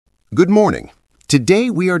Good morning. Today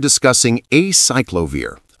we are discussing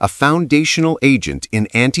Acyclovir, a foundational agent in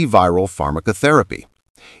antiviral pharmacotherapy.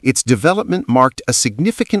 Its development marked a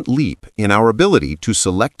significant leap in our ability to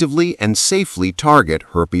selectively and safely target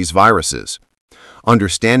herpes viruses.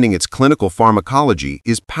 Understanding its clinical pharmacology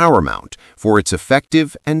is paramount for its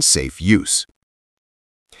effective and safe use.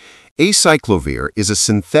 Acyclovir is a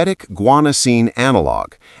synthetic guanosine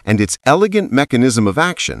analog, and its elegant mechanism of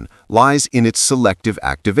action lies in its selective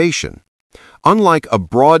activation. Unlike a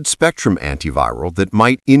broad-spectrum antiviral that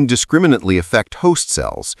might indiscriminately affect host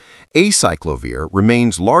cells, Acyclovir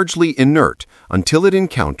remains largely inert until it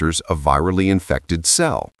encounters a virally infected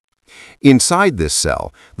cell. Inside this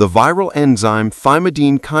cell, the viral enzyme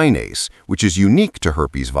thymidine kinase, which is unique to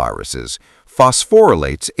herpes viruses,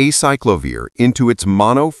 phosphorylates acyclovir into its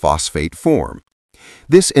monophosphate form.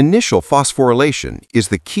 This initial phosphorylation is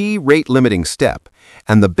the key rate-limiting step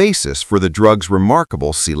and the basis for the drug's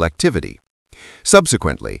remarkable selectivity.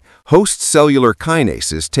 Subsequently, host cellular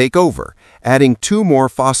kinases take over, adding two more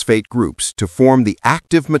phosphate groups to form the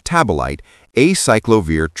active metabolite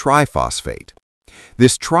acyclovir triphosphate.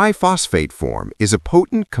 This triphosphate form is a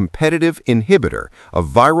potent competitive inhibitor of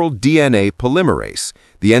viral DNA polymerase,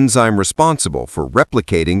 the enzyme responsible for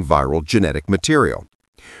replicating viral genetic material.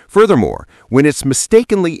 Furthermore, when it's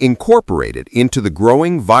mistakenly incorporated into the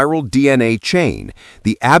growing viral DNA chain,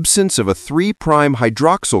 the absence of a 3'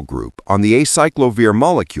 hydroxyl group on the acyclovir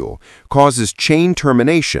molecule causes chain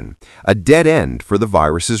termination, a dead end for the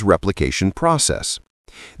virus's replication process.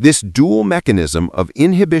 This dual mechanism of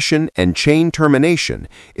inhibition and chain termination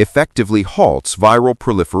effectively halts viral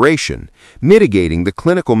proliferation, mitigating the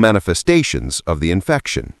clinical manifestations of the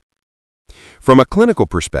infection. From a clinical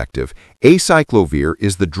perspective, acyclovir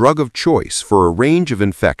is the drug of choice for a range of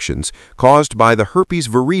infections caused by the Herpes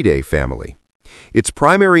viridae family. Its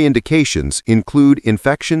primary indications include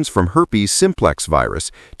infections from Herpes Simplex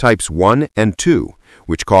Virus types 1 and 2,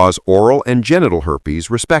 which cause oral and genital herpes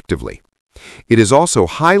respectively. It is also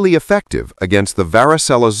highly effective against the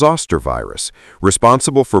Varicella-Zoster Virus,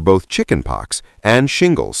 responsible for both chickenpox and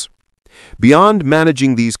shingles. Beyond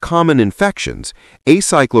managing these common infections,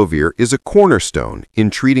 acyclovir is a cornerstone in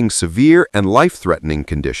treating severe and life-threatening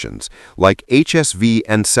conditions like HSV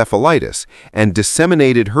encephalitis and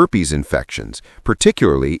disseminated herpes infections,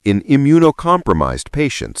 particularly in immunocompromised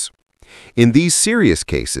patients. In these serious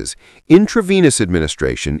cases, intravenous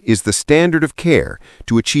administration is the standard of care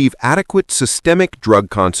to achieve adequate systemic drug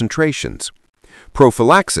concentrations.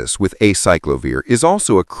 Prophylaxis with acyclovir is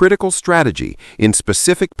also a critical strategy in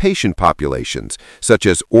specific patient populations, such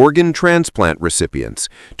as organ transplant recipients,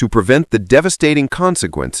 to prevent the devastating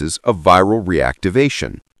consequences of viral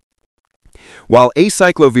reactivation. While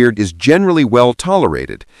acyclovir is generally well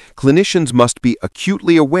tolerated, clinicians must be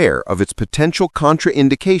acutely aware of its potential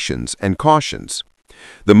contraindications and cautions.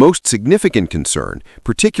 The most significant concern,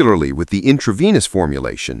 particularly with the intravenous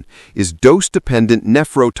formulation, is dose-dependent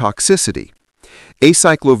nephrotoxicity.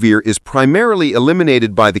 Acyclovir is primarily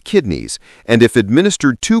eliminated by the kidneys, and if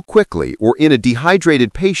administered too quickly or in a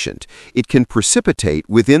dehydrated patient, it can precipitate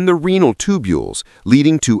within the renal tubules,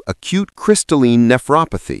 leading to acute crystalline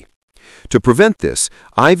nephropathy. To prevent this,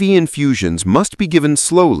 IV infusions must be given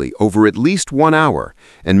slowly over at least 1 hour,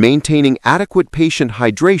 and maintaining adequate patient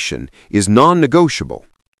hydration is non-negotiable.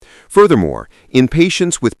 Furthermore, in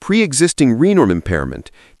patients with pre-existing renal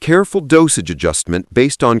impairment, careful dosage adjustment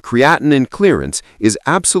based on creatinine clearance is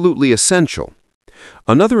absolutely essential.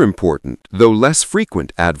 Another important, though less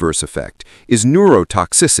frequent, adverse effect is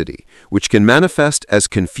neurotoxicity, which can manifest as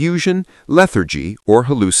confusion, lethargy, or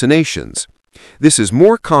hallucinations. This is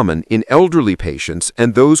more common in elderly patients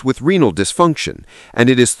and those with renal dysfunction, and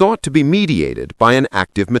it is thought to be mediated by an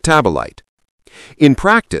active metabolite. In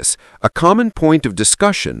practice, a common point of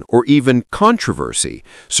discussion or even controversy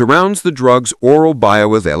surrounds the drug's oral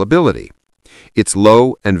bioavailability. Its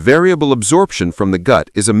low and variable absorption from the gut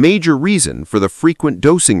is a major reason for the frequent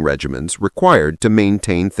dosing regimens required to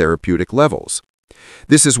maintain therapeutic levels.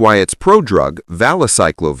 This is why its prodrug,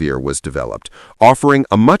 Valacyclovir, was developed, offering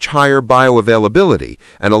a much higher bioavailability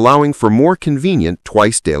and allowing for more convenient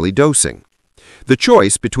twice-daily dosing. The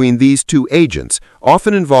choice between these two agents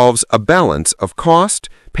often involves a balance of cost,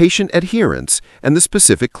 patient adherence, and the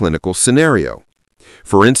specific clinical scenario.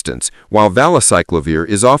 For instance, while Valacyclovir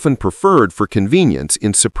is often preferred for convenience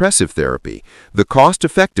in suppressive therapy, the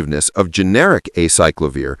cost-effectiveness of generic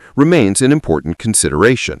acyclovir remains an important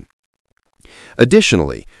consideration.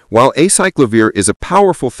 Additionally, while acyclovir is a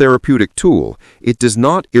powerful therapeutic tool, it does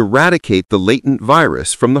not eradicate the latent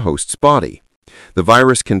virus from the host's body. The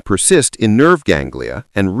virus can persist in nerve ganglia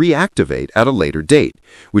and reactivate at a later date,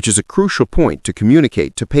 which is a crucial point to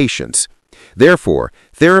communicate to patients. Therefore,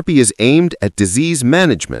 therapy is aimed at disease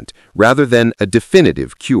management rather than a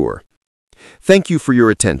definitive cure. Thank you for your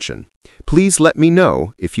attention. Please let me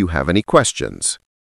know if you have any questions.